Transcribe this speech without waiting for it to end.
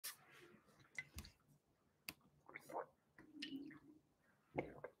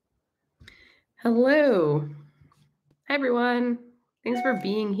Hello. Hi, everyone. Thanks for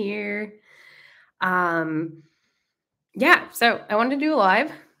being here. Um, yeah, so I wanted to do a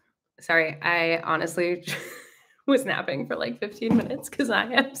live. Sorry, I honestly was napping for like 15 minutes because I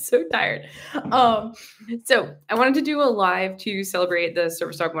am so tired. Um, so I wanted to do a live to celebrate the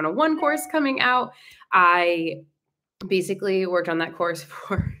Service Dog 101 course coming out. I basically worked on that course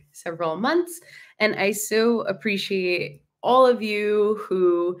for several months, and I so appreciate all of you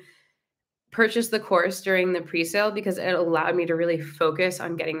who purchased the course during the pre-sale because it allowed me to really focus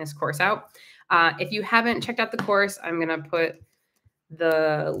on getting this course out. If you haven't checked out the course, I'm going to put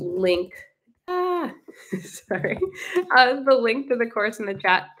the link. Sorry. The link to the course in the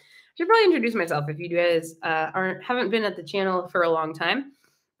chat. I should probably introduce myself if you guys haven't been at the channel for a long time.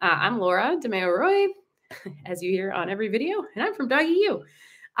 I'm Laura DeMeo Roy, as you hear on every video, and I'm from Doggy U.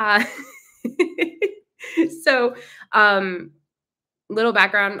 Uh, so, little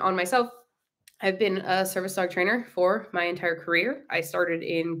background on myself. I've been a service dog trainer for my entire career. I started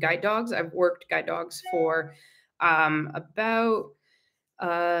in guide dogs. I've worked guide dogs for about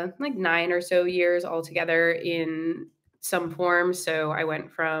like 9 or so years altogether in some form. So I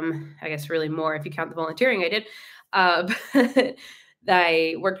went from, I guess, really more if you count the volunteering I did. But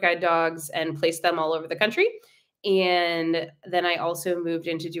I worked guide dogs and placed them all over the country. And then I also moved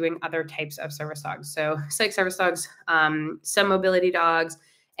into doing other types of service dogs. So psych service dogs, some mobility dogs,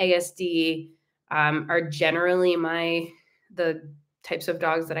 ASD, are generally the types of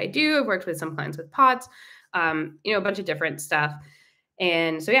dogs that I do. I've worked with some clients with POTS, a bunch of different stuff.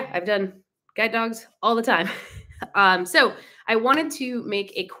 And so, yeah, I've done guide dogs all the time. So I wanted to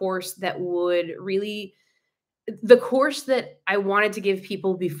make a course that would really, the course that I wanted to give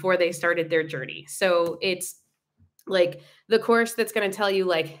people before they started their journey. So it's like the course that's going to tell you,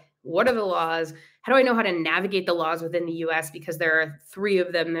 like, what are the laws? How do I know how to navigate the laws within the US? Because there are 3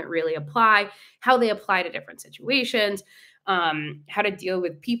 of them that really apply, how they apply to different situations, how to deal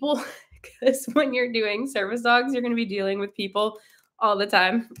with people. Because when you're doing service dogs, you're going to be dealing with people all the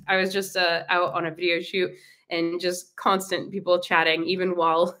time. I was just out on a video shoot and just constant people chatting, even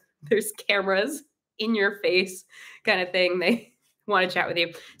while there's cameras in your face kind of thing. They want to chat with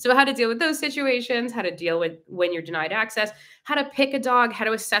you. So how to deal with those situations, how to deal with when you're denied access, how to pick a dog, how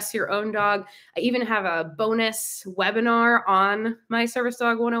to assess your own dog. I even have a bonus webinar on my Service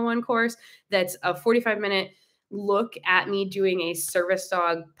Dog 101 course that's a 45-minute look at me doing a service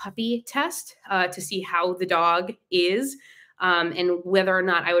dog puppy test to see how the dog is and whether or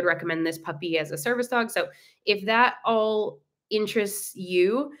not I would recommend this puppy as a service dog. So if that all interests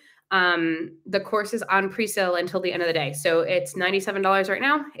you, the course is on pre-sale until the end of the day. So it's $97 right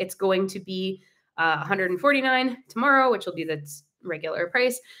now. It's going to be $149 tomorrow, which will be the regular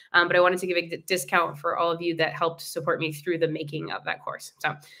price. But I wanted to give a discount for all of you that helped support me through the making of that course.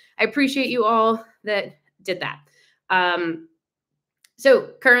 So I appreciate you all that did that.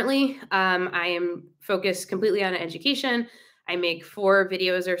 So currently, I am focused completely on education. I make 4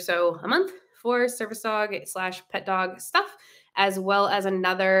 videos or so a month for service dog / pet dog stuff, as well as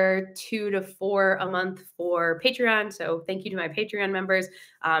another 2 to 4 a month for Patreon. So thank you to my Patreon members.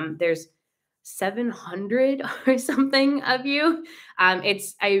 There's 700 or something of you.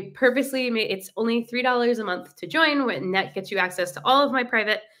 I purposely made it's only $3 a month to join, and that gets you access to all of my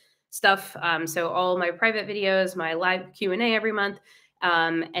private stuff. So all my private videos, my live Q&A every month.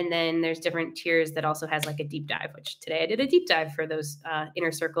 And then there's different tiers that also has like a deep dive, which today I did a deep dive for those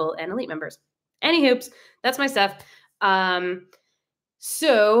Inner Circle and Elite members. Any hoops, that's my stuff.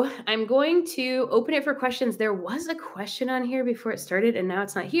 So I'm going to open it for questions. There was a question on here before it started, and now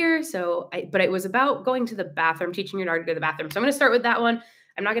it's not here. But it was about going to the bathroom, teaching your dog to go to the bathroom. So I'm going to start with that one.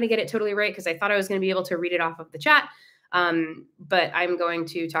 I'm not going to get it totally right because I thought I was going to be able to read it off of the chat. But I'm going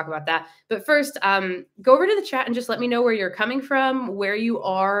to talk about that. But first, go over to the chat and just let me know where you're coming from, where you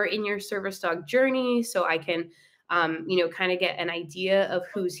are in your service dog journey, so I can, kind of get an idea of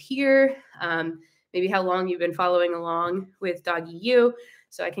who's here. Maybe how long you've been following along with Doggy U,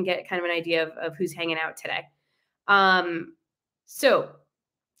 so I can get kind of an idea of who's hanging out today. So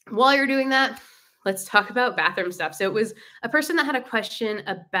while you're doing that, let's talk about bathroom stuff. So it was a person that had a question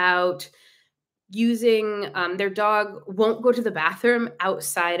about using their dog won't go to the bathroom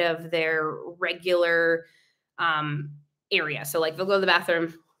outside of their regular area. So like they'll go to the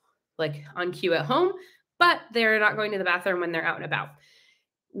bathroom like on cue at home, but they're not going to the bathroom when they're out and about.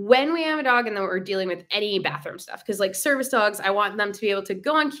 When we have a dog and then we're dealing with any bathroom stuff, because like service dogs, I want them to be able to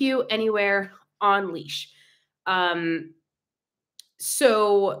go on cue anywhere on leash.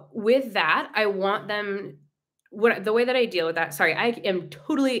 So with that, I want them the way that I deal with that, sorry, I am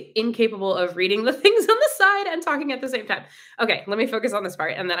totally incapable of reading the things on the side and talking at the same time. Okay, let me focus on this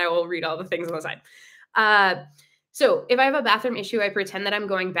part and then I will read all the things on the side. So if I have a bathroom issue, I pretend that I'm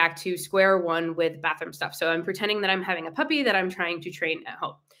going back to square one with bathroom stuff. So I'm pretending that I'm having a puppy that I'm trying to train at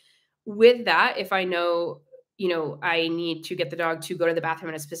home. With that, if I know, I need to get the dog to go to the bathroom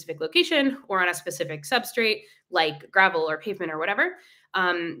in a specific location or on a specific substrate, like gravel or pavement or whatever,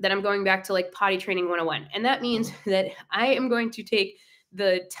 then I'm going back to like potty training 101. And that means that I am going to take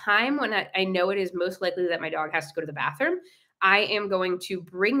the time when I know it is most likely that my dog has to go to the bathroom. I am going to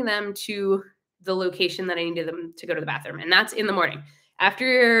bring them to the location that I needed them to go to the bathroom. And that's in the morning. After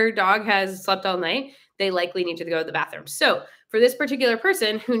your dog has slept all night, they likely need to go to the bathroom. So for this particular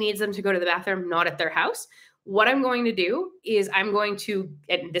person who needs them to go to the bathroom, not at their house, what I'm going to do is I'm going to,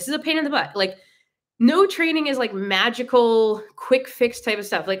 and this is a pain in the butt, like no training is like magical, quick fix type of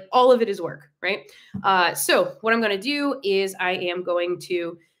stuff. Like all of it is work, right? So what I'm going to do is I am going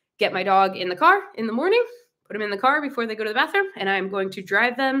to get my dog in the car in the morning, put them in the car before they go to the bathroom, and I'm going to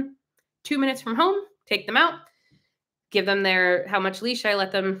drive them 2 minutes from home, take them out, give them how much leash I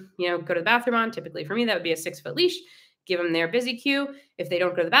let them, go to the bathroom on. Typically for me, that would be a 6-foot leash. Give them their busy cue. If they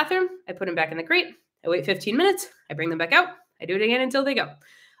don't go to the bathroom, I put them back in the crate. I wait 15 minutes. I bring them back out. I do it again until they go.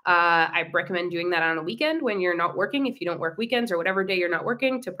 I recommend doing that on a weekend when you're not working, if you don't work weekends or whatever day you're not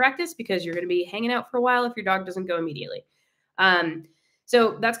working, to practice, because you're going to be hanging out for a while if your dog doesn't go immediately.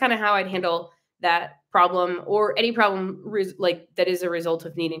 So that's kind of how I'd handle that problem, or any problem like that is a result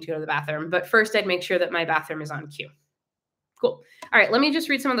of needing to go to the bathroom. But first, I'd make sure that my bathroom is on cue. Cool. All right, let me just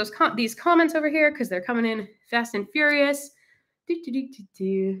read some of these comments over here because they're coming in fast and furious. The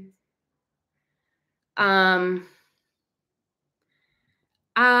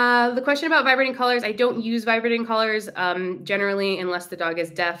question about vibrating collars, I don't use vibrating collars generally unless the dog is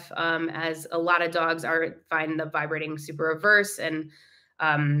deaf, as a lot of dogs find the vibrating super reverse and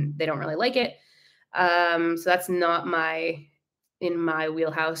they don't really like it. So that's not in my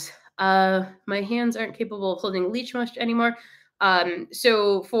wheelhouse. My hands aren't capable of holding leash much anymore.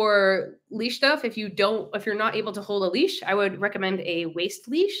 So for leash stuff, if you're not able to hold a leash, I would recommend a waist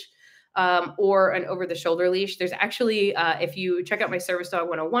leash, or an over-the-shoulder leash. There's actually, if you check out my Service Dog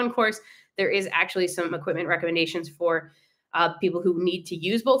 101 course, there is actually some equipment recommendations for people who need to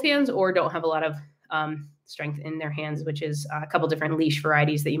use both hands or don't have a lot of strength in their hands, which is a couple different leash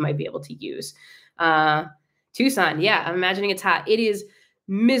varieties that you might be able to use. Tucson, yeah, I'm imagining it's hot. It is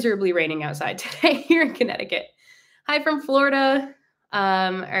miserably raining outside today here in Connecticut. Hi from Florida.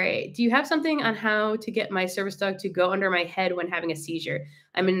 All right. Do you have something on how to get my service dog to go under my head when having a seizure?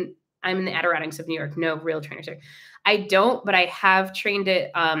 I'm in the Adirondacks of New York. No real trainers here. I don't, but I have trained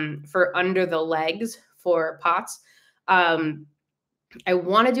it for under the legs for POTS. I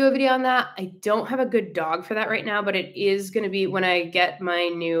want to do a video on that. I don't have a good dog for that right now, but it is going to be when I get my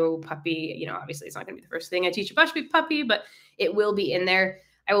new puppy. Obviously it's not going to be the first thing I teach a puppy, but it will be in there.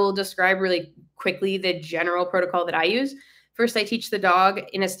 I will describe really quickly the general protocol that I use. First, I teach the dog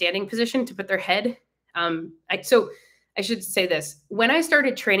in a standing position to put their head. So I should say this. When I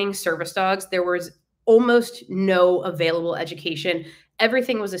started training service dogs, there was almost no available education.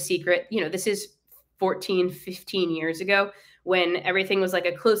 Everything was a secret. This is 14, 15 years ago, when everything was like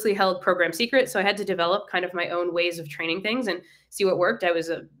a closely held program secret. So I had to develop kind of my own ways of training things and see what worked. I was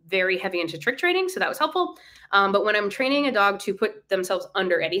very heavy into trick training, so that was helpful. But when I'm training a dog to put themselves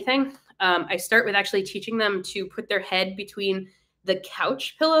under anything, I start with actually teaching them to put their head between the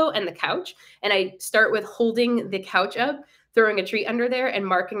couch pillow and the couch. And I start with holding the couch up, throwing a treat under there, and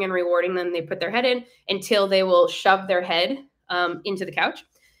marking and rewarding them. They put their head in until they will shove their head into the couch.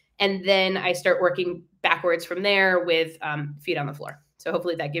 And then I start working backwards from there with feet on the floor. So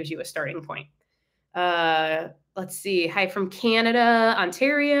hopefully that gives you a starting point. Let's see. Hi from Canada,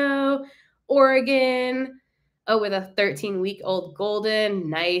 Ontario, Oregon. Oh, with a 13-week-old golden.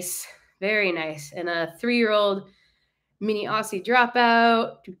 Nice. Very nice. And a 3-year-old mini Aussie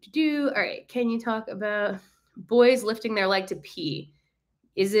dropout. All right. Can you talk about boys lifting their leg to pee?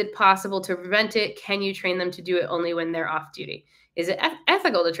 Is it possible to prevent it? Can you train them to do it only when they're off duty? Is it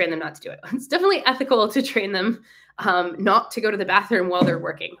ethical to train them not to do it? It's definitely ethical to train them not to go to the bathroom while they're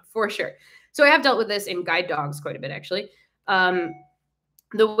working, for sure. So I have dealt with this in guide dogs quite a bit, actually.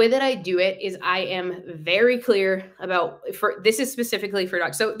 The way that I do it is I am very clear about, this is specifically for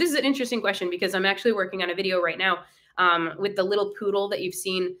dogs. So this is an interesting question because I'm actually working on a video right now with the little poodle that you've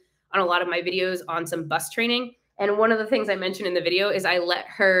seen on a lot of my videos on some bus training. And one of the things I mentioned in the video is I let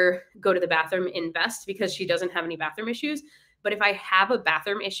her go to the bathroom in vest because she doesn't have any bathroom issues. But if I have a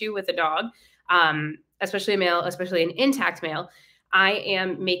bathroom issue with a dog, especially a male, especially an intact male, I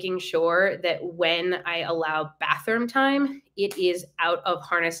am making sure that when I allow bathroom time, it is out of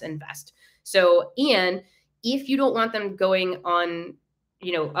harness and vest. So, and if you don't want them going on,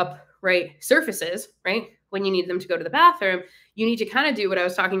 upright surfaces, right? When you need them to go to the bathroom, you need to kind of do what I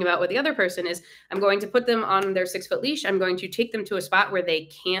was talking about with the other person is I'm going to put them on their 6-foot leash. I'm going to take them to a spot where they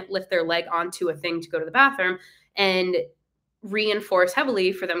can't lift their leg onto a thing to go to the bathroom and reinforce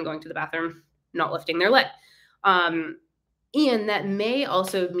heavily for them going to the bathroom, not lifting their leg. And that may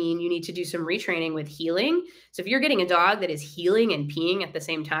also mean you need to do some retraining with heeling. So if you're getting a dog that is heeling and peeing at the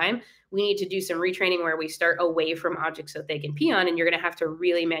same time, we need to do some retraining where we start away from objects that they can pee on. And you're going to have to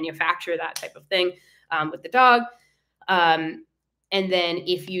really manufacture that type of thing with the dog. And then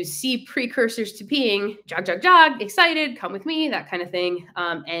if you see precursors to peeing, jog, jog, jog, excited, come with me, that kind of thing,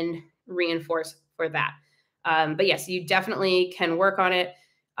 and reinforce for that. But yes, you definitely can work on it.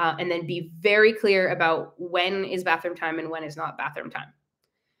 And then be very clear about when is bathroom time and when is not bathroom time.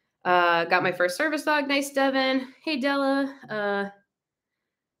 Got my first service dog. Nice, Devin. Hey, Della.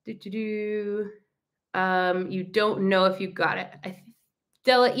 You don't know if you got it.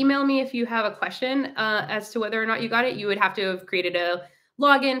 Della, email me if you have a question as to whether or not you got it. You would have to have created a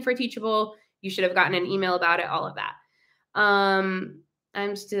login for Teachable. You should have gotten an email about it, all of that. I'm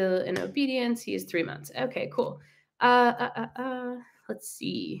still in obedience. He is 3 months. Okay, cool. Let's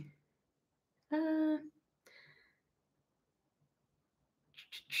see.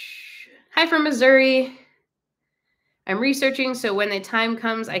 Hi from Missouri. I'm researching, so when the time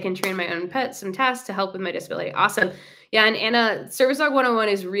comes, I can train my own pet some tasks to help with my disability. Awesome. Yeah, and Anna, Service Dog 101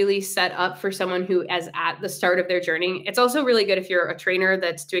 is really set up for someone who is at the start of their journey. It's also really good if you're a trainer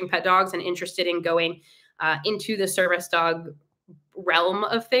that's doing pet dogs and interested in going into the service dog realm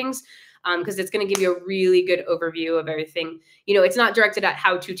of things. Because it's going to give you a really good overview of everything. It's not directed at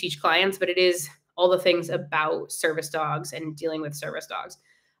how to teach clients, but it is all the things about service dogs and dealing with service dogs.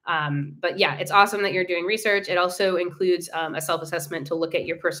 But yeah, it's awesome that you're doing research. It also includes a self-assessment to look at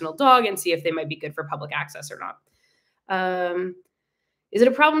your personal dog and see if they might be good for public access or not. Is it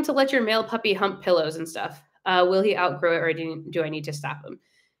a problem to let your male puppy hump pillows and stuff? Will he outgrow it or do I need to stop him?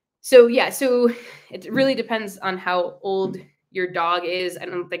 So yeah, so it really depends on how old your dog is. I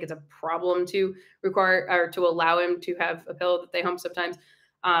don't think it's a problem to require or to allow him to have a pillow that they hump sometimes.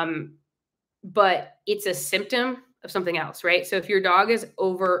 But it's a symptom of something else, right? So if your dog is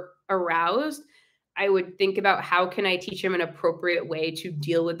over aroused, I would think about how can I teach him an appropriate way to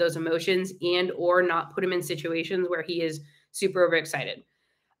deal with those emotions and or not put him in situations where he is super overexcited.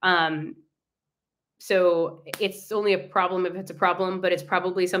 So it's only a problem if it's a problem, but it's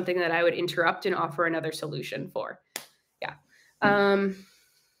probably something that I would interrupt and offer another solution for. Yeah.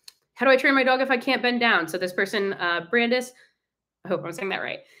 How do I train my dog if I can't bend down? So this person, Brandis, I hope I'm saying that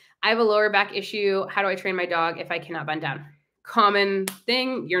right. I have a lower back issue. How do I train my dog if I cannot bend down? Common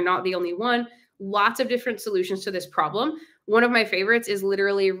thing. You're not the only one. Lots of different solutions to this problem. One of my favorites is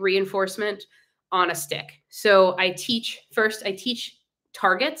literally reinforcement on a stick. So I teach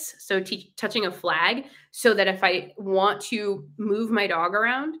targets. So touching a flag so that if I want to move my dog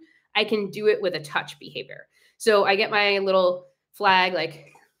around, I can do it with a touch behavior. So I get my little flag,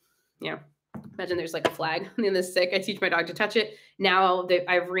 imagine there's like a flag in the stick. I teach my dog to touch it. Now that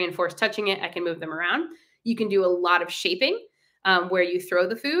I've reinforced touching it, I can move them around. You can do a lot of shaping where you throw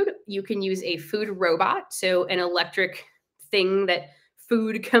the food. You can use a food robot, so an electric thing that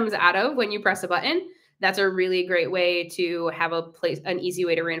food comes out of when you press a button. That's a really great way to have an easy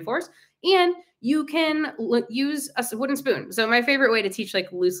way to reinforce. And you can use a wooden spoon. So my favorite way to teach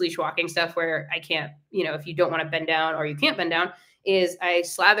like loose leash walking stuff where I can't, if you don't want to bend down or you can't bend down, is I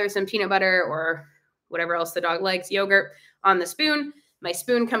slather some peanut butter or whatever else the dog likes, yogurt, on the spoon. My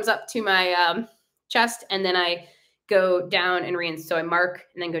spoon comes up to my chest, and then I go down and reinforce. So I mark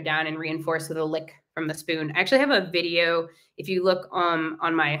and then go down and reinforce with a lick from the spoon. I actually have a video. If you look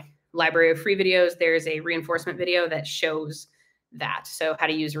on my library of free videos, there's a reinforcement video that shows that. So how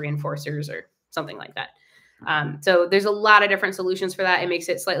to use reinforcers or something like that. So there's a lot of different solutions for that. It makes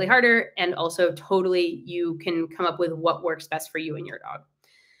it slightly harder, and also totally you can come up with what works best for you and your dog.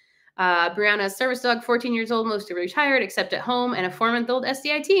 Brianna's service dog, 14 years old, mostly retired, except at home, and a 4-month-old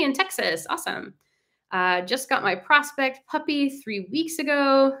SDIT in Texas. Awesome. Just got my prospect puppy 3 weeks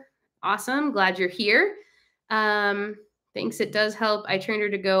ago. Awesome. Glad you're here. Thanks. It does help. I trained her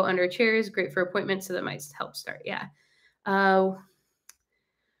to go under chairs. Great for appointments, so that might help start. Yeah.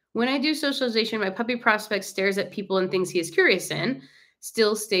 When I do socialization, my puppy prospect stares at people and things he is curious in,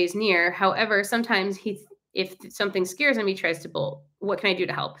 still stays near. However, sometimes if something scares him, he tries to bolt. What can I do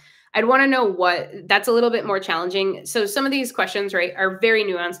to help? I'd want to know that's a little bit more challenging. So some of these questions, right, are very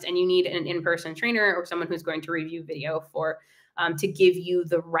nuanced, and you need an in-person trainer or someone who's going to review video for to give you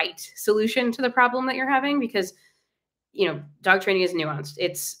the right solution to the problem that you're having, because, dog training is nuanced.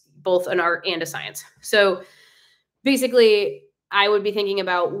 It's both an art and a science. So basically, I would be thinking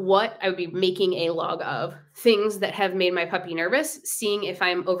about what I would be making a log of things that have made my puppy nervous, seeing if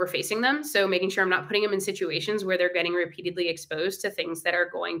I'm overfacing them. So making sure I'm not putting them in situations where they're getting repeatedly exposed to things that are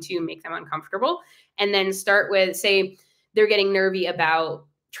going to make them uncomfortable. And then start with, say, they're getting nervy about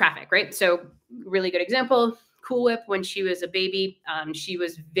traffic, right? So really good example, Cool Whip, when she was a baby, she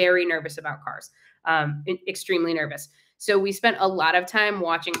was very nervous about cars, extremely nervous. So we spent a lot of time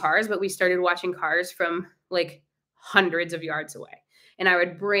watching cars, but we started watching cars from like hundreds of yards away. And I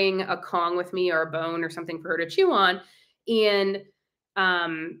would bring a Kong with me or a bone or something for her to chew on. And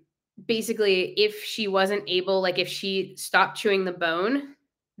basically, if she wasn't able, like if she stopped chewing the bone,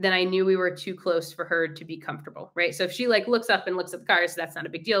 then I knew we were too close for her to be comfortable, right? So if she like looks up and looks at the cars, that's not a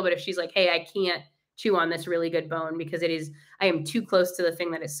big deal. But if she's like, hey, I can't chew on this really good bone because I am too close to the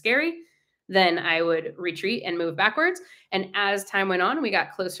thing that is scary, then I would retreat and move backwards. And as time went on, we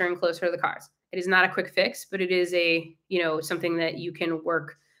got closer and closer to the cars. It is not a quick fix, but it is something that you can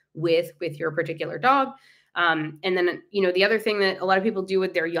work with your particular dog. And then, the other thing that a lot of people do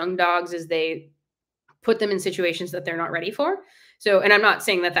with their young dogs is they put them in situations that they're not ready for. So, and I'm not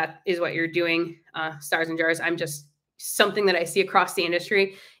saying that is what you're doing, Stars and Jars. I'm just, something that I see across the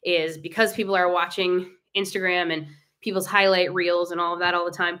industry is because people are watching Instagram and people's highlight reels and all of that all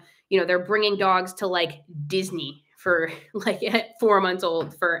the time, they're bringing dogs to like Disney for like at 4 months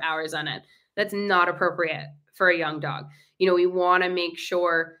old for hours on end. That's not appropriate for a young dog. We want to make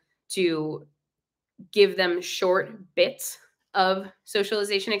sure to give them short bits of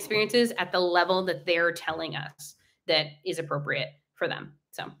socialization experiences at the level that they're telling us that is appropriate for them.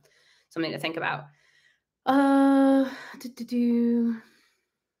 So something to think about. Oh,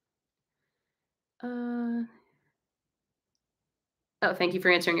 thank you for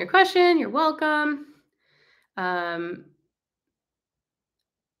answering your question. You're welcome.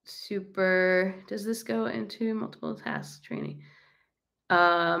 Super. Does this go into multiple task training?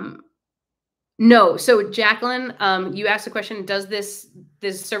 No. So Jacqueline, you asked the question, does this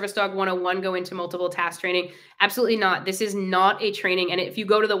Service Dog 101 go into multiple task training? Absolutely not. This is not a training. And if you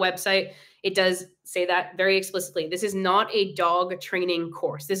go to the website, it does say that very explicitly. This is not a dog training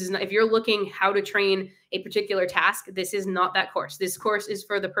course. This is not, if you're looking how to train a particular task, this is not that course. This course is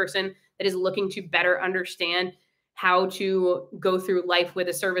for the person that is looking to better understand how to go through life with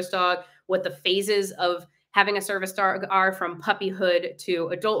a service dog, what the phases of having a service dog are from puppyhood to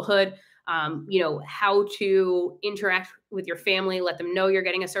adulthood, how to interact with your family, let them know you're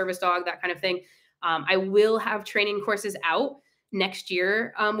getting a service dog, that kind of thing. I will have training courses out next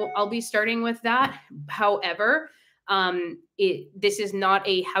year. I'll be starting with that. However, this is not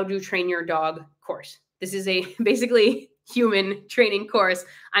a how to train your dog course. This is a basically human training course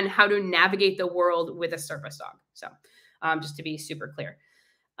on how to navigate the world with a service dog. So just to be super clear.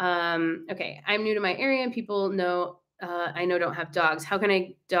 Okay, I'm new to my area and people know I don't have dogs. How can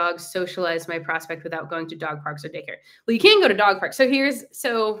I dog socialize my prospect without going to dog parks or daycare? Well, you can go to dog parks.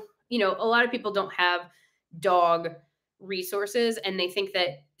 So a lot of people don't have dog resources and they think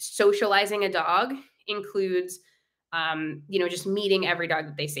that socializing a dog includes, just meeting every dog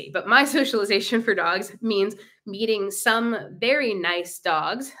that they see. But my socialization for dogs means meeting some very nice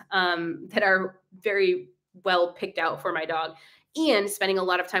dogs that are very well picked out for my dog, and spending a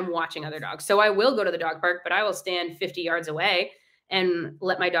lot of time watching other dogs. So I will go to the dog park, but I will stand 50 yards away and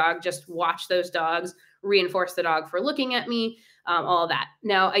let my dog just watch those dogs, reinforce the dog for looking at me, all of that.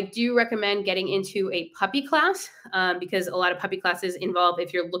 Now, I do recommend getting into a puppy class because a lot of puppy classes involve,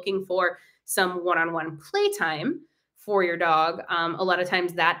 if you're looking for some one-on-one playtime for your dog, a lot of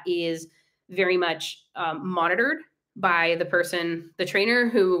times that is very much monitored by the person, the trainer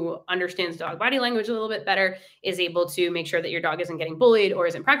who understands dog body language a little bit better, is able to make sure that your dog isn't getting bullied or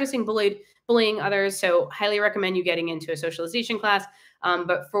isn't practicing bullying others. So highly recommend you getting into a socialization class.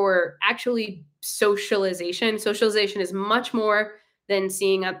 But for actually socialization is much more than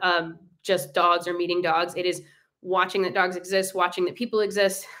seeing just dogs or meeting dogs. It is watching that dogs exist, watching that people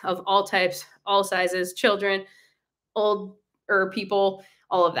exist of all types, all sizes, children, old or people,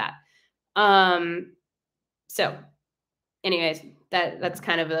 all of that. So anyways, that's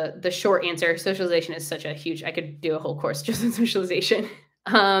kind of the short answer. Socialization is such a huge, I could do a whole course just on socialization.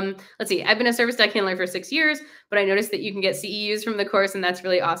 Let's see. I've been a service dog handler for 6 years, but I noticed that you can get CEUs from the course, and that's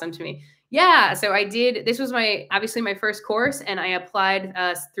really awesome to me. Yeah. So I did, this was obviously my first course, and I applied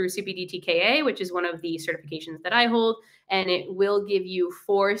through CPD-TKA, which is one of the certifications that I hold, and it will give you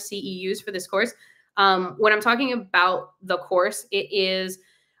 4 CEUs for this course. When I'm talking about the course, it is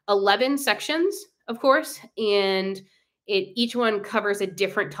 11 sections, of course, and Each one covers a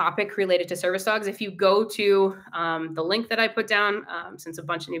different topic related to service dogs. If you go to the link that I put down, since a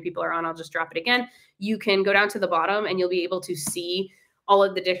bunch of new people are on, I'll just drop it again. You can go down to the bottom and you'll be able to see all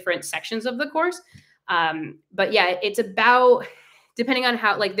of the different sections of the course. But yeah, it's about, depending on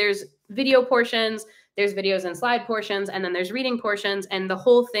how, like there's video portions, there's videos and slide portions, and then there's reading portions. And the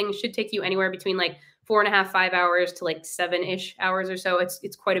whole thing should take you anywhere between like 4.5, 5 hours to like 7-ish hours or so.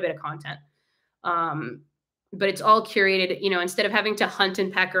 It's quite a bit of content. But it's all curated, instead of having to hunt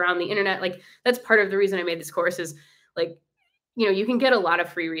and peck around the internet. Like that's part of the reason I made this course is like, you can get a lot of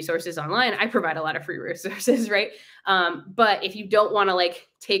free resources online. I provide a lot of free resources, right? But if you don't want to like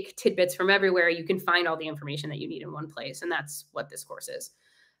take tidbits from everywhere, you can find all the information that you need in one place. And that's what this course is.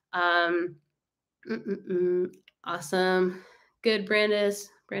 Awesome. Good, Brandeis.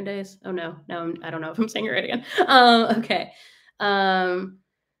 Oh no, I don't know if I'm saying it right again. Okay.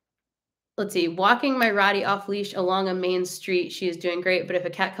 Let's see. Walking my Roddy off leash along a main street, she is doing great. But if a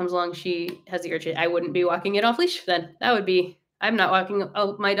cat comes along, she has the urge. I wouldn't be walking it off leash then. I'm not walking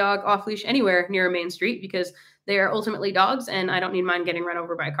my dog off leash anywhere near a main street because they are ultimately dogs and I don't need mine getting run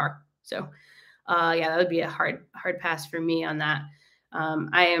over by a car. So yeah, that would be a hard pass for me on that.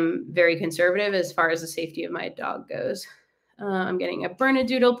 I am very conservative as far as the safety of my dog goes. I'm getting a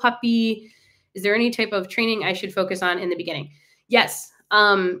Bernedoodle puppy. Is there any type of training I should focus on in the beginning? Yes.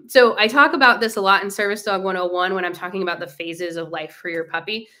 So I talk about this a lot in Service Dog 101 when I'm talking about the phases of life for your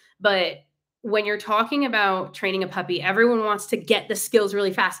puppy. But when you're talking about training a puppy, everyone wants to get the skills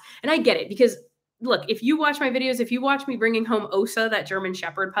really fast. And I get it because look, if you watch my videos, if you watch me bringing home Osa, that German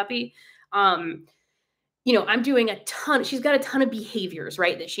Shepherd puppy, I'm doing a ton. She's got a ton of behaviors,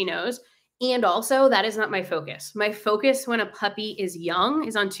 right, that she knows. And also, that is not my focus. My focus when a puppy is young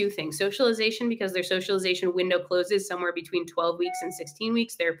is on two things. Socialization, because their socialization window closes somewhere between 12 weeks and 16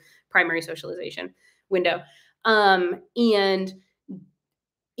 weeks, their primary socialization window. And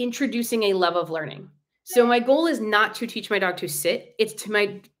introducing a love of learning. So my goal is not to teach my dog to sit. It's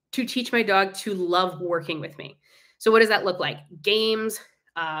to teach my dog to love working with me. So what does that look like? Games,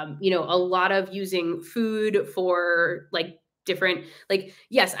 a lot of using food for like different, like,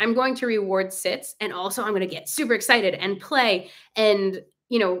 yes, I'm going to reward sits and also I'm going to get super excited and play and,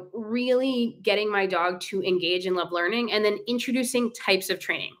 really getting my dog to engage and love learning and then introducing types of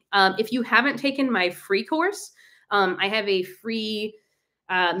training. If you haven't taken my free course, I have a free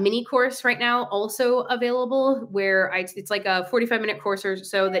mini course right now also available where it's like a 45-minute course or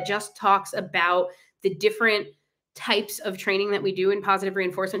so that just talks about the different types of training that we do in positive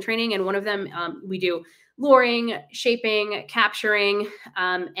reinforcement training. And one of them, we do luring, shaping, capturing.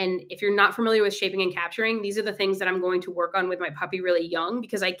 And if you're not familiar with shaping and capturing, these are the things that I'm going to work on with my puppy really young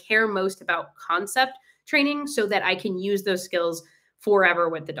because I care most about concept training so that I can use those skills forever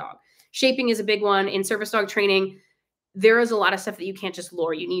with the dog. Shaping is a big one in service dog training. There is a lot of stuff that you can't just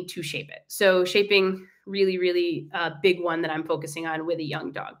lure. You need to shape it. So shaping, really, really a big one that I'm focusing on with a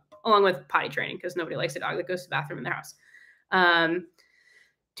young dog, along with potty training, because nobody likes a dog that goes to the bathroom in their house.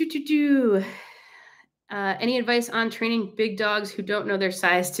 Any advice on training big dogs who don't know their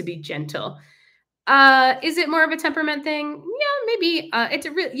size to be gentle? Is it more of a temperament thing? Yeah, maybe.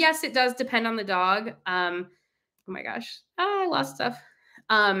 Yes, it does depend on the dog. Oh my gosh, I lost stuff.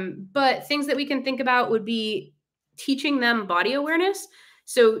 But things that we can think about would be teaching them body awareness.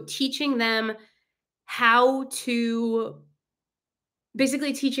 So teaching them how to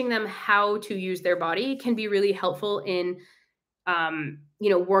use their body can be really helpful in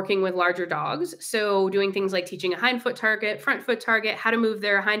working with larger dogs. So doing things like teaching a hind foot target, front foot target, how to move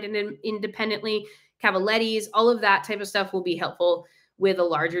their hind end independently, cavalettis, all of that type of stuff will be helpful with a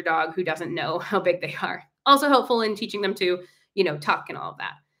larger dog who doesn't know how big they are. Also helpful in teaching them to, tuck and all of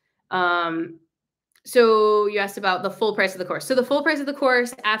that. So you asked about the full price of the course. So the full price of the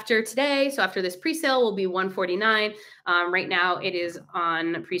course after today, so after this pre-sale will be $149. Right now it is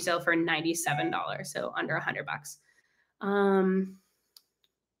on pre-sale for $97, so under $100.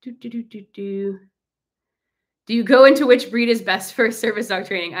 Do you go into which breed is best for service dog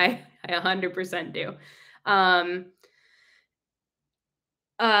training? I 100% do.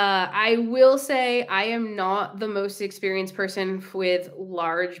 I will say I am not the most experienced person with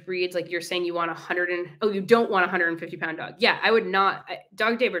large breeds. Like you're saying you want you don't want a 150-pound dog. Yeah, I would not.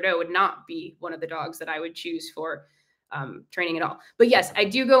 Dog de Bordeaux would not be one of the dogs that I would choose for training at all. But yes, I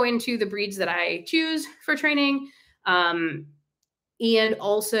do go into the breeds that I choose for training. And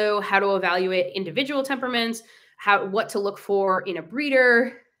also how to evaluate individual temperaments, what to look for in a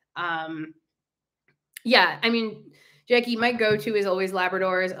breeder. Yeah, I mean, Jackie, my go-to is always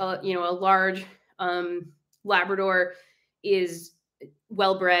Labradors. A large Labrador is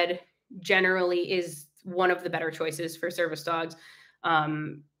well-bred, generally is one of the better choices for service dogs,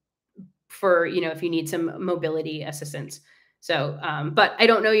 for, if you need some mobility assistance. So, but I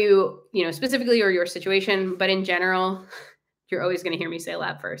don't know specifically or your situation, but in general, you're always going to hear me say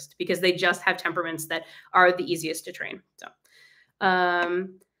lab first because they just have temperaments that are the easiest to train. So,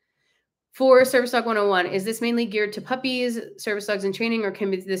 for Service Dog 101, is this mainly geared to puppies, service dogs in training, or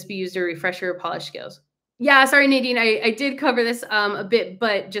can this be used to refresh or polish skills? Yeah, sorry, Nadine. I did cover this a bit,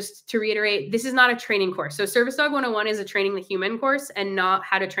 but just to reiterate, this is not a training course. So Service Dog 101 is a training the human course and not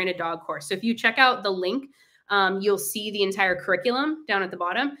how to train a dog course. So if you check out the link, you'll see the entire curriculum down at the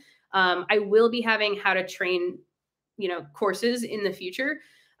bottom. I will be having how to train, courses in the future.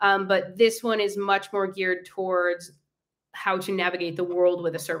 But this one is much more geared towards how to navigate the world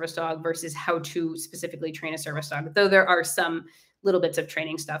with a service dog versus how to specifically train a service dog, though there are some little bits of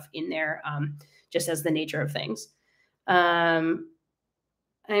training stuff in there, just as the nature of things. I'm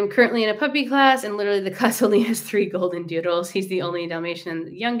currently in a puppy class, and literally the class only has 3 golden doodles. He's the only Dalmatian,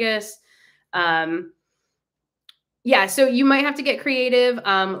 the youngest. Yeah, so you might have to get creative.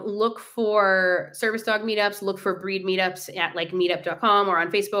 Look for service dog meetups, look for breed meetups at like meetup.com or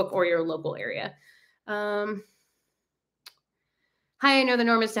on Facebook or your local area. Hi, I know the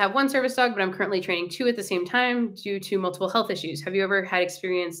norm is to have 1 service dog, but I'm currently training 2 at the same time due to multiple health issues. Have you ever had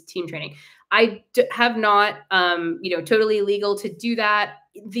experience team training? I have not, totally legal to do that.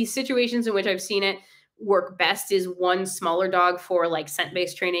 The situations in which I've seen it work best is 1 smaller dog for like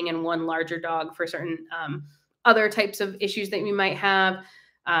scent-based training and 1 larger dog for certain other types of issues that we might have.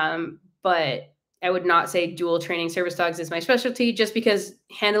 But I would not say dual training service dogs is my specialty, just because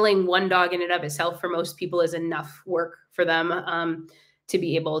handling 1 dog in and of itself for most people is enough work for them to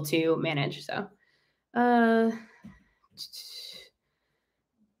be able to manage. So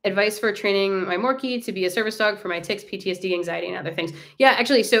advice for training my Morkie to be a service dog for my tics, PTSD, anxiety, and other things. Yeah,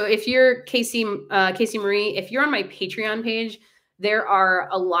 actually, so if you're Casey Marie, if you're on my Patreon page, there are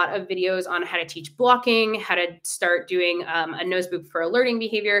a lot of videos on how to teach blocking, how to start doing a nose boop for alerting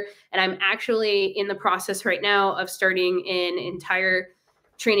behavior. And I'm actually in the process right now of starting an entire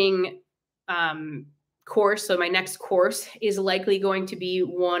training course. So my next course is likely going to be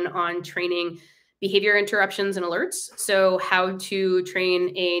one on training behavior interruptions and alerts. So how to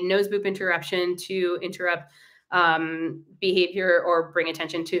train a nose boop interruption to interrupt behavior or bring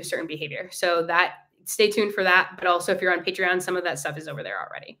attention to a certain behavior. So that, stay tuned for that. But also if you're on Patreon, some of that stuff is over there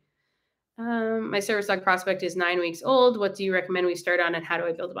already. My service dog prospect is 9 weeks old. What do you recommend we start on and how do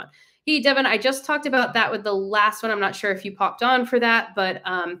I build a bond? Hey, Devin, I just talked about that with the last one. I'm not sure if you popped on for that, but,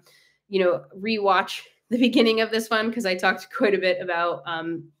 rewatch the beginning of this one because I talked quite a bit about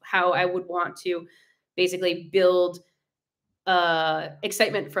how I would want to basically build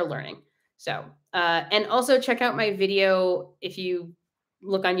excitement for learning. So, and also check out my video if you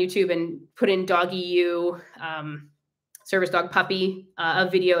look on YouTube and put in Doggy U, service dog puppy, a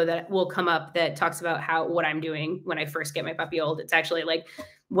video that will come up that talks about what I'm doing when I first get my puppy old. It's actually like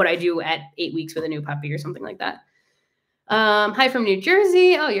what I do at 8 weeks with a new puppy or something like that. Hi from New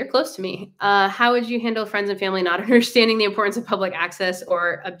Jersey. Oh, you're close to me. How would you handle friends and family not understanding the importance of public access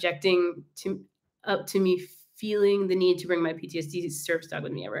or objecting to me feeling the need to bring my PTSD service dog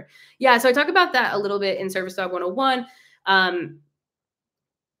with me ever? Yeah, so I talk about that a little bit in Service Dog 101.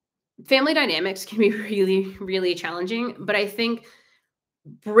 Family dynamics can be really, really challenging, but I think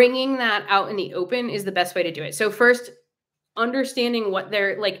bringing that out in the open is the best way to do it. So first, understanding what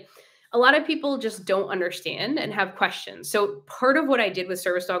they're like. A lot of people just don't understand and have questions. So part of what I did with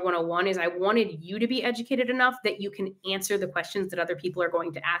Service Dog 101 is I wanted you to be educated enough that you can answer the questions that other people are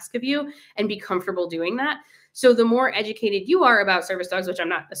going to ask of you and be comfortable doing that. So the more educated you are about service dogs, which I'm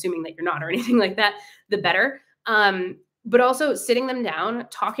not assuming that you're not or anything like that, the better. But also sitting them down,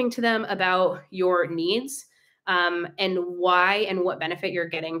 talking to them about your needs and why and what benefit you're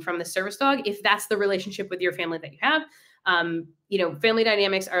getting from the service dog, if that's the relationship with your family that you have. Family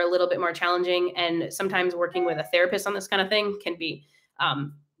dynamics are a little bit more challenging, and sometimes working with a therapist on this kind of thing can be,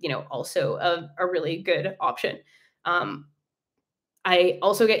 also a really good option. I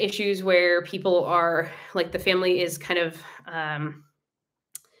also get issues where people are like the family is kind of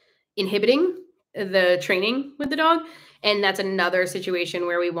inhibiting the training with the dog. And that's another situation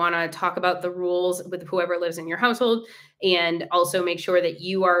where we want to talk about the rules with whoever lives in your household and also make sure that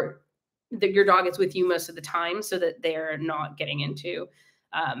your dog is with you most of the time so that they're not getting into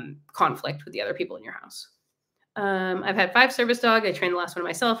conflict with the other people in your house. I've had 5 service dogs. I trained the last one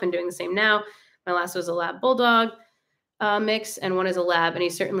myself and doing the same now. My last was a Lab Bulldog mix, and one is a Lab, and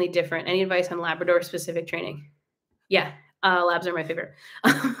he's certainly different. Any advice on Labrador specific training? Yeah, Labs are my favorite.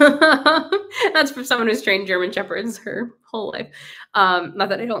 That's for someone who's trained German Shepherds her whole life. Not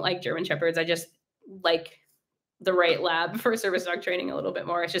that I don't like German Shepherds. I just like the right lab for service dog training a little bit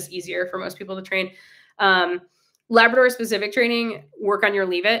more. It's just easier for most people to train. Labrador specific training, work on your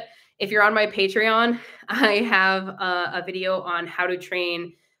leave it. If you're on my Patreon, I have a video on how to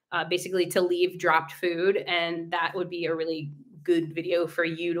train basically to leave dropped food. And that would be a really good video for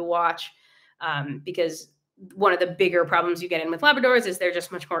you to watch because one of the bigger problems you get in with Labradors is they're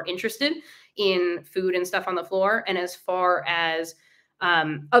just much more interested in food and stuff on the floor. And as far as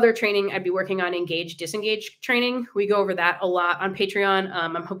other training, I'd be working on engage, disengage training. We go over that a lot on Patreon.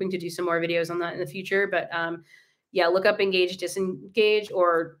 I'm hoping to do some more videos on that in the future, but yeah, look up engage, disengage,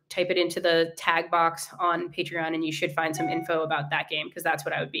 or type it into the tag box on Patreon, and you should find some info about that game because that's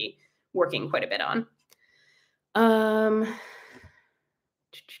what I would be working quite a bit on.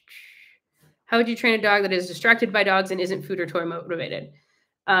 How would you train a dog that is distracted by dogs and isn't food or toy motivated?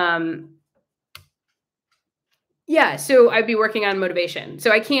 Yeah, so I'd be working on motivation.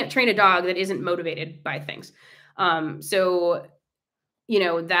 So I can't train a dog that isn't motivated by things. So, you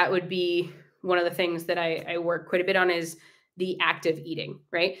know, that would be one of the things that I work quite a bit on is the active eating,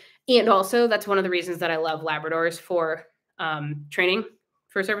 right? And also that's one of the reasons that I love Labradors for training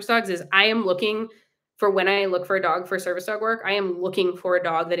for service dogs is I am looking for when I look for a dog for service dog work, I am looking for a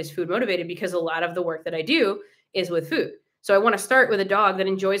dog that is food motivated because a lot of the work that I do is with food. So I want to start with a dog that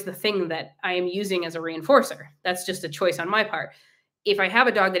enjoys the thing that I am using as a reinforcer. That's just a choice on my part. If I have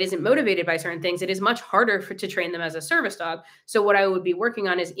a dog that isn't motivated by certain things, it is much harder to train them as a service dog. So what I would be working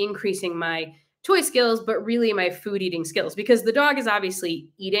on is increasing my toy skills, but really my food eating skills, because the dog is obviously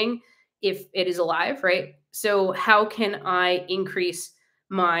eating if it is alive, right? So how can I increase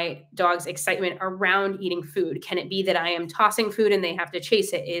my dog's excitement around eating food? Can it be that I am tossing food and they have to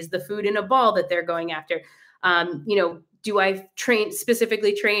chase it? Is the food in a ball that they're going after? You know, do I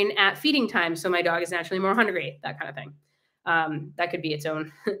specifically train at feeding time so my dog is naturally more hungry? That kind of thing. That could be its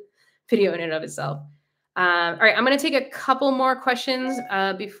own video in and of itself. All right, I'm going to take a couple more questions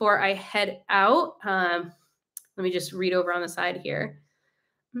before I head out. Let me just read over on the side here.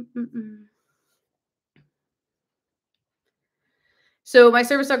 So my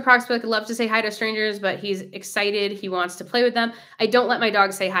service dog prospect loves to say hi to strangers, but he's excited. He wants to play with them. I don't let my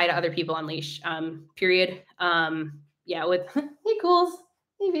dog say hi to other people on leash, period. Yeah, with, hey, Cools.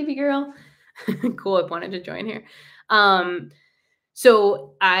 Hey, baby girl. Cool, I wanted to join here.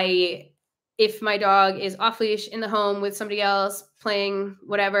 So if my dog is off leash in the home with somebody else playing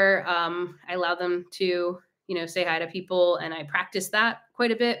whatever, I allow them to, you know, say hi to people. And I practice that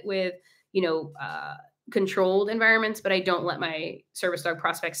quite a bit with, you know, controlled environments, but I don't let my service dog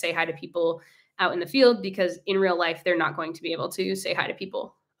prospects say hi to people out in the field because in real life, they're not going to be able to say hi to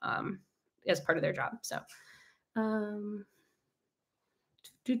people as part of their job. So, all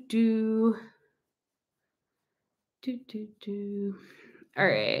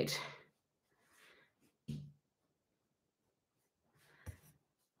right.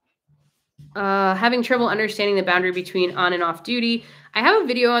 Having trouble understanding the boundary between on and off duty. I have a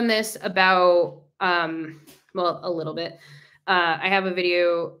video on this about, well, a little bit. I have a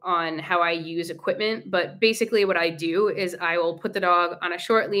video on how I use equipment, but basically what I do is I will put the dog on a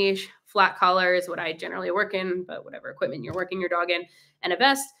short leash, flat collar is what I generally work in, but whatever equipment you're working your dog in, and a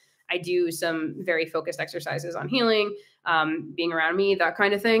vest. I do some very focused exercises on healing, being around me, that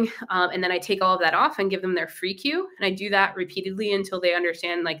kind of thing. And then I take all of that off and give them their free cue. And I do that repeatedly until they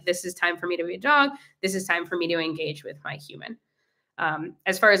understand, like, this is time for me to be a dog. This is time for me to engage with my human.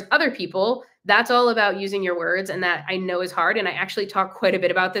 As far as other people, that's all about using your words. And that I know is hard. And I actually talk quite a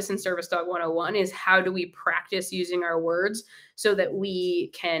bit about this in Service Dog 101 is how do we practice using our words so that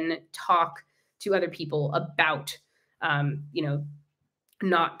we can talk to other people about, you know,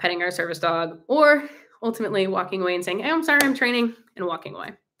 not petting our service dog or ultimately walking away and saying, hey, I'm sorry, I'm training, and walking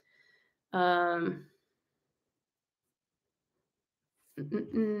away. All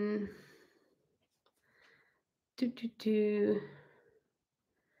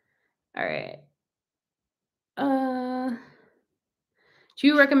right. Do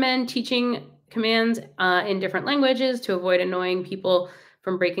you recommend teaching commands in different languages to avoid annoying people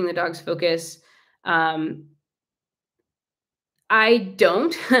from breaking the dog's focus? I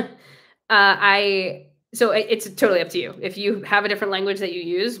don't. So it's totally up to you. If you have a different language that you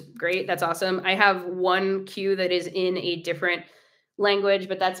use, great. That's awesome. I have one cue that is in a different language,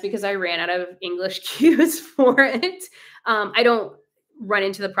 but that's because I ran out of English cues for it. I don't run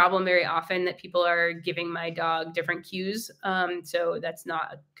into the problem very often that people are giving my dog different cues. So that's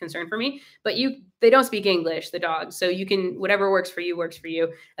not a concern for me, but they don't speak English, the dogs. So you can, whatever works for you,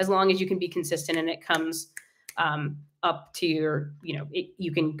 as long as you can be consistent and it comes, up to your, you know,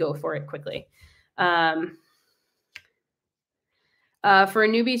 you can go for it quickly. For a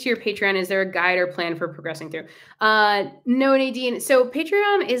newbie to your Patreon, is there a guide or plan for progressing through? No, Nadine. So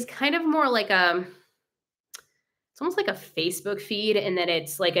Patreon is kind of more like it's almost like a Facebook feed in that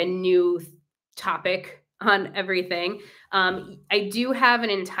it's like a new topic on everything. I do have an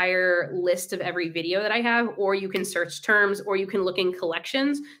entire list of every video that I have, or you can search terms, or you can look in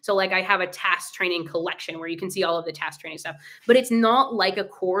collections. So, like, I have a task training collection where you can see all of the task training stuff, but it's not like a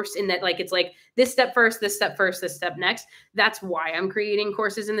course in that, like, it's like this step first, this step first, this step next. That's why I'm creating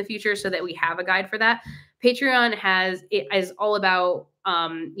courses in the future so that we have a guide for that. Patreon has it is all about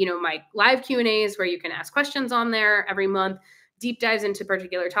my live Q&As where you can ask questions on there every month, deep dives into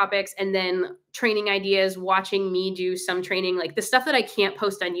particular topics, and then training ideas, watching me do some training, like the stuff that I can't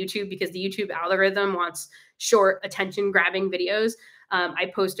post on YouTube because the YouTube algorithm wants short attention grabbing videos.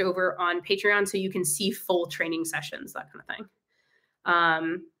 I post over on Patreon so you can see full training sessions, that kind of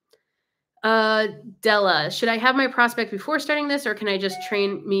thing. Della, should I have my prospect before starting this, or can I just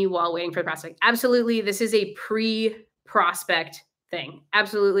train me while waiting for the prospect? Absolutely. This is a pre-prospect thing.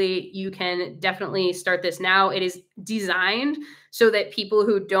 Absolutely. You can definitely start this now. It is designed so that people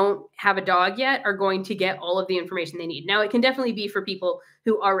who don't have a dog yet are going to get all of the information they need. Now, it can definitely be for people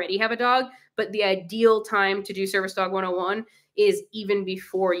who already have a dog, but the ideal time to do Service Dog 101 is even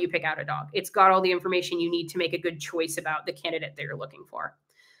before you pick out a dog. It's got all the information you need to make a good choice about the candidate that you're looking for.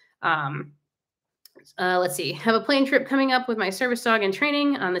 Let's see. Have a plane trip coming up with my service dog in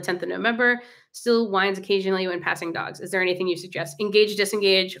training on the 10th of November. Still whines occasionally when passing dogs. Is there anything you suggest? Engage,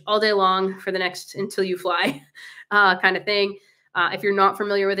 disengage all day long for the next until you fly kind of thing. If you're not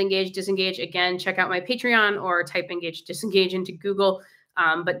familiar with engage, disengage, again, check out my Patreon or type engage, disengage into Google.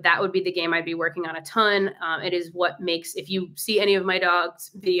 But that would be the game I'd be working on a ton. It is what makes, if you see any of my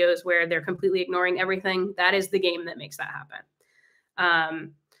dogs' videos where they're completely ignoring everything, that is the game that makes that happen.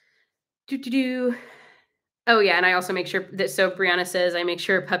 Oh, yeah, and I also make sure that, so Brianna says, I make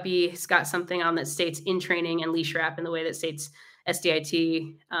sure puppy's got something on that states in training and leash wrap in the way that states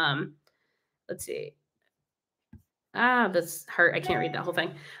SDIT. Let's see. That's hurt. I can't read that whole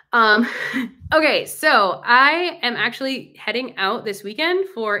thing. Okay, so I am actually heading out this weekend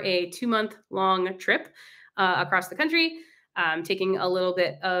for a 2-month-long trip across the country. Taking a little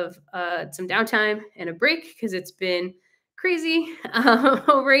bit of some downtime and a break because it's been crazy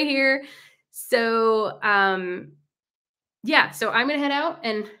over here. So yeah, so I'm gonna head out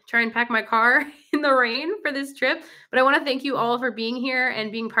and try and pack my car in the rain for this trip. But I want to thank you all for being here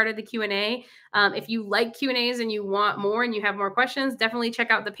and being part of the Q&A. If you like Q&As and you want more and you have more questions, definitely check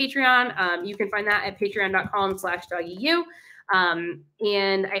out the Patreon. You can find that at patreon.com/doggyu.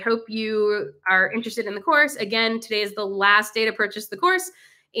 And I hope you are interested in the course. Again, today is the last day to purchase the course,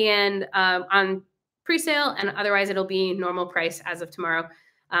 and on pre-sale, and otherwise it'll be normal price as of tomorrow.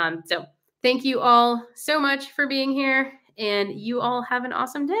 So thank you all so much for being here, and you all have an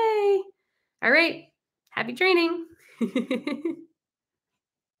awesome day. All right. Happy training.